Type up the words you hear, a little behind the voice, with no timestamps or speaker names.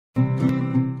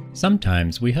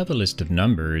Sometimes we have a list of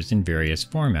numbers in various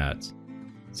formats,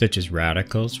 such as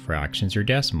radicals, fractions, or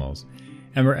decimals,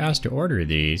 and we're asked to order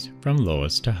these from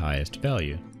lowest to highest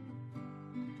value.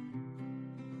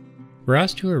 We're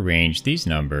asked to arrange these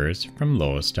numbers from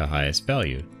lowest to highest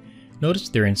value. Notice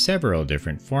they're in several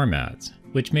different formats,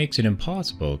 which makes it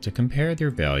impossible to compare their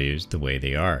values the way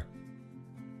they are.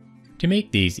 To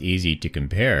make these easy to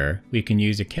compare, we can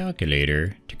use a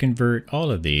calculator to convert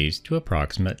all of these to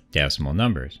approximate decimal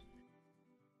numbers.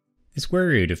 The square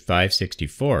root of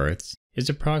 5/64 is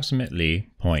approximately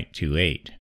 0.28.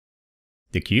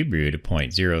 The cube root of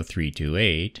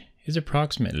 0.0328 is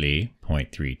approximately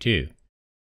 0.32.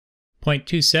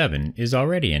 0.27 is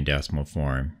already in decimal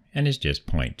form and is just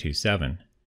 0.27.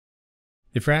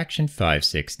 The fraction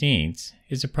 5/16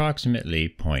 is approximately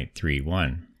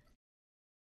 0.31.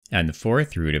 And the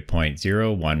fourth root of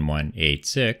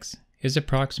 0.01186 is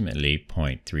approximately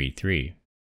 0.33.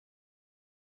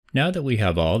 Now that we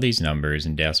have all these numbers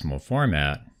in decimal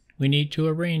format, we need to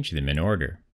arrange them in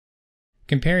order.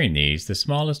 Comparing these, the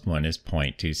smallest one is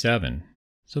 0.27,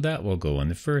 so that will go in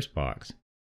the first box.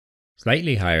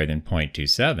 Slightly higher than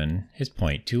 0.27 is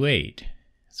 0.28,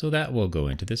 so that will go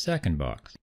into the second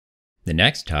box. The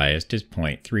next highest is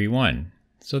 0.31,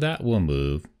 so that will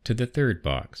move to the third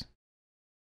box.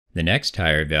 The next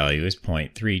higher value is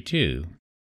 0.32,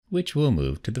 which will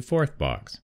move to the fourth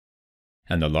box.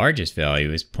 And the largest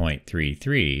value is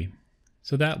 0.33,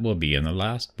 so that will be in the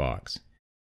last box.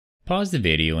 Pause the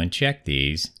video and check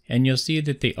these, and you'll see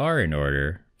that they are in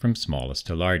order from smallest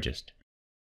to largest.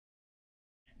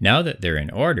 Now that they're in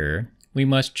order, we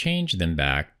must change them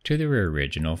back to their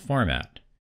original format.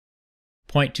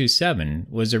 0.27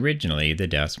 was originally the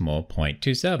decimal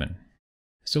 0.27,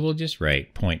 so we'll just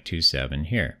write 0.27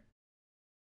 here.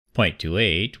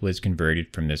 0.28 was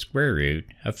converted from the square root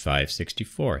of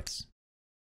 5/64,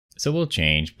 so we'll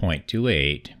change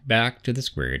 0.28 back to the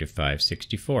square root of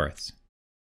 5/64.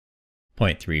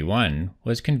 0.31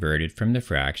 was converted from the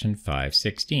fraction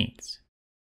 5/16,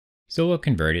 so we'll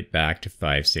convert it back to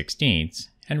 5/16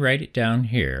 and write it down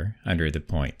here under the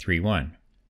 0.31.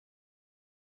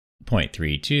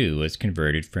 0.32 was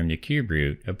converted from the cube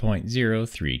root of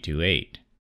 0.0328,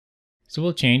 so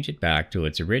we'll change it back to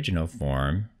its original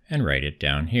form and write it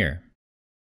down here.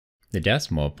 The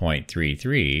decimal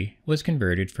 0.33 was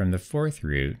converted from the fourth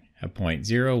root of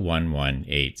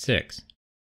 0.01186,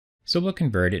 so we'll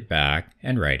convert it back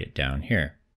and write it down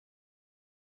here.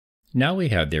 Now we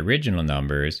have the original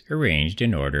numbers arranged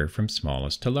in order from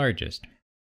smallest to largest.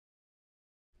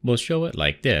 We'll show it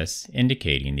like this,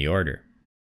 indicating the order.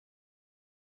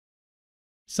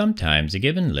 Sometimes a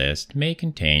given list may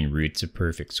contain roots of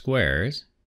perfect squares,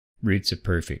 roots of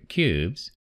perfect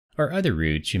cubes, or other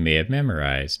roots you may have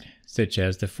memorized, such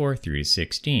as the 4 through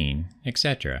 16,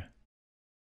 etc.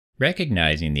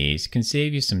 Recognizing these can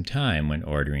save you some time when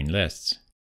ordering lists.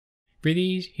 For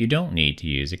these, you don't need to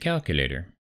use a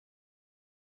calculator.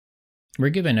 We're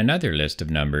given another list of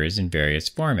numbers in various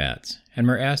formats, and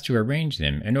we're asked to arrange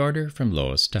them in order from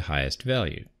lowest to highest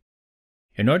value.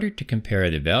 In order to compare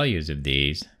the values of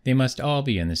these, they must all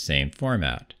be in the same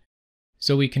format,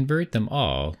 so we convert them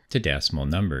all to decimal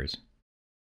numbers.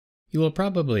 You will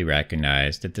probably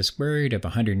recognize that the square root of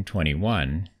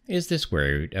 121 is the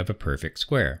square root of a perfect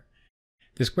square.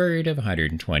 The square root of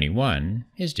 121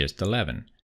 is just 11.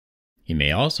 You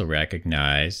may also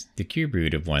recognize the cube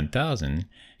root of 1000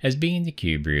 as being the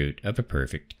cube root of a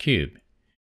perfect cube.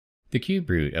 The cube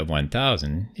root of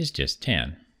 1000 is just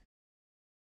 10.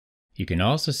 You can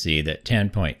also see that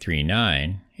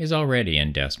 10.39 is already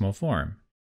in decimal form,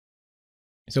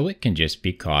 so it can just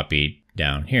be copied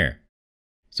down here.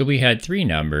 So we had three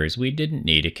numbers we didn't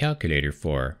need a calculator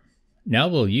for. Now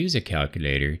we'll use a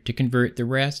calculator to convert the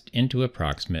rest into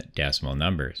approximate decimal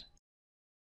numbers.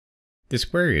 The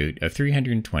square root of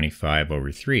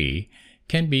 325/3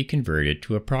 can be converted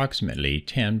to approximately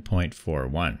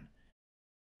 10.41.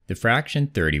 The fraction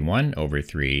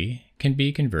 31/3 can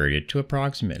be converted to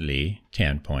approximately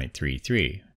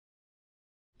 10.33.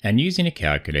 And using a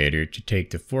calculator to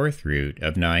take the fourth root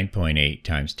of 9.8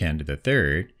 times 10 to the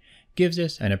third gives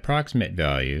us an approximate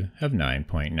value of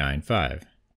 9.95.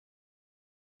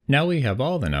 Now we have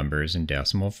all the numbers in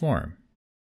decimal form.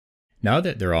 Now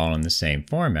that they're all in the same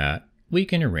format, we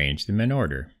can arrange them in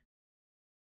order.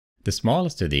 The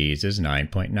smallest of these is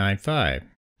 9.95,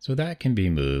 so that can be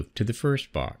moved to the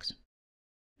first box.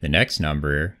 The next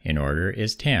number in order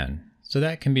is 10, so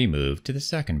that can be moved to the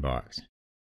second box.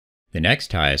 The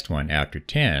next highest one after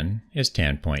 10 is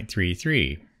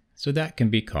 10.33, so that can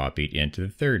be copied into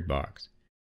the third box.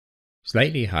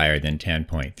 Slightly higher than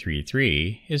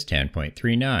 10.33 is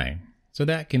 10.39, so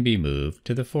that can be moved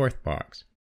to the fourth box.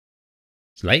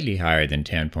 Slightly higher than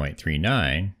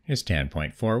 10.39 is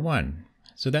 10.41,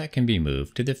 so that can be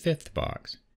moved to the fifth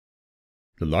box.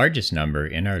 The largest number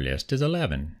in our list is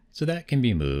 11, so that can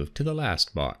be moved to the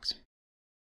last box.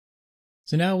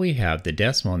 So now we have the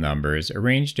decimal numbers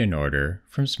arranged in order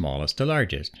from smallest to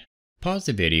largest. Pause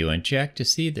the video and check to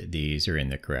see that these are in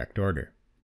the correct order.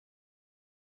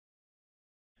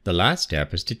 The last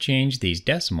step is to change these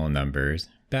decimal numbers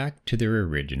back to their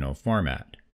original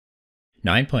format.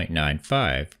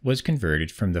 9.95 was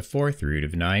converted from the fourth root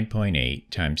of 9.8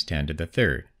 times 10 to the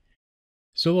third.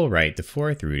 So we'll write the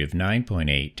fourth root of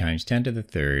 9.8 times 10 to the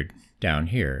third down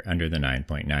here under the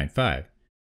 9.95.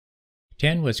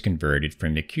 10 was converted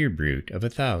from the cube root of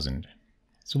 1,000.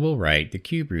 So we'll write the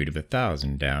cube root of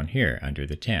 1,000 down here under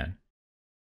the 10.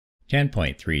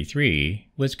 10.33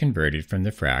 was converted from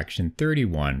the fraction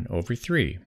 31 over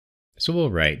 3. So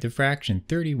we'll write the fraction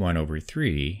 31 over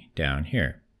 3 down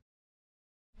here.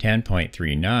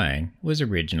 10.39 was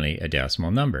originally a decimal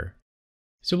number,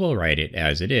 so we'll write it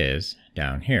as it is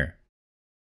down here.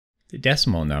 The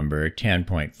decimal number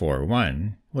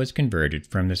 10.41 was converted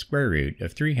from the square root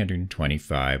of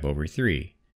 325 over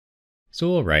 3, so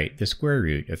we'll write the square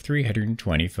root of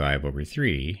 325 over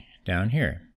 3 down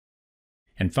here.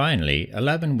 And finally,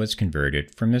 11 was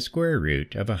converted from the square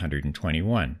root of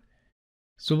 121,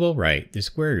 so we'll write the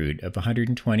square root of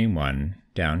 121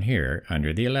 down here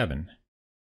under the 11.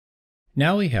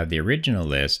 Now we have the original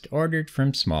list ordered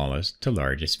from smallest to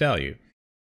largest value,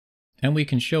 and we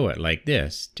can show it like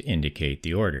this to indicate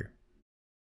the order.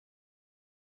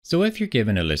 So if you're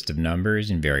given a list of numbers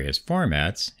in various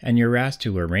formats and you're asked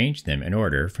to arrange them in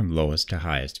order from lowest to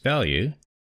highest value,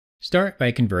 start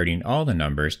by converting all the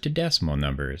numbers to decimal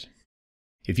numbers.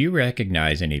 If you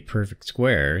recognize any perfect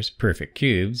squares, perfect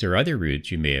cubes, or other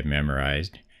roots you may have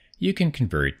memorized, you can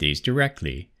convert these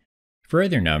directly. For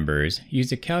other numbers,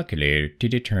 use a calculator to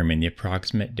determine the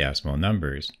approximate decimal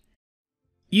numbers.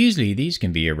 Usually these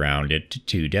can be rounded to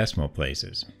 2 decimal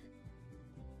places.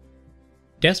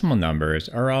 Decimal numbers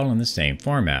are all in the same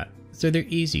format, so they're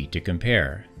easy to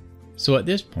compare. So at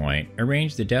this point,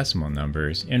 arrange the decimal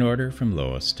numbers in order from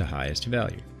lowest to highest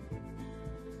value.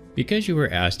 Because you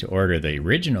were asked to order the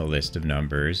original list of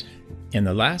numbers, in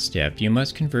the last step you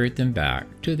must convert them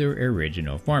back to their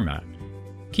original format,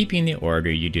 keeping the order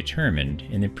you determined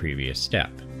in the previous step.